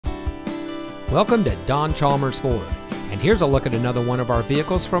Welcome to Don Chalmers Ford, and here's a look at another one of our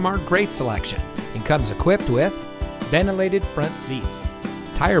vehicles from our great selection. It comes equipped with ventilated front seats,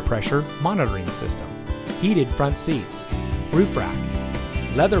 tire pressure monitoring system, heated front seats, roof rack,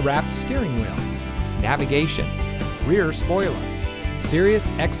 leather-wrapped steering wheel, navigation, rear spoiler, Sirius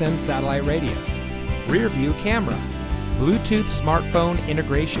XM satellite radio, rear view camera, Bluetooth smartphone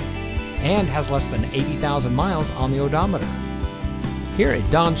integration, and has less than 80,000 miles on the odometer. Here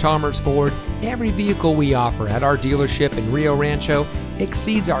at Don Chalmers Ford, every vehicle we offer at our dealership in Rio Rancho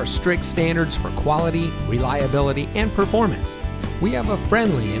exceeds our strict standards for quality, reliability, and performance. We have a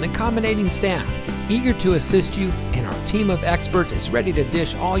friendly and accommodating staff, eager to assist you, and our team of experts is ready to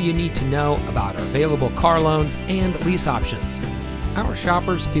dish all you need to know about our available car loans and lease options. Our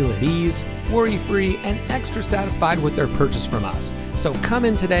shoppers feel at ease, worry-free, and extra satisfied with their purchase from us. So come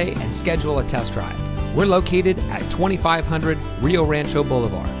in today and schedule a test drive. We're located at 2500 Rio Rancho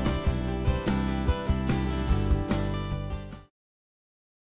Boulevard.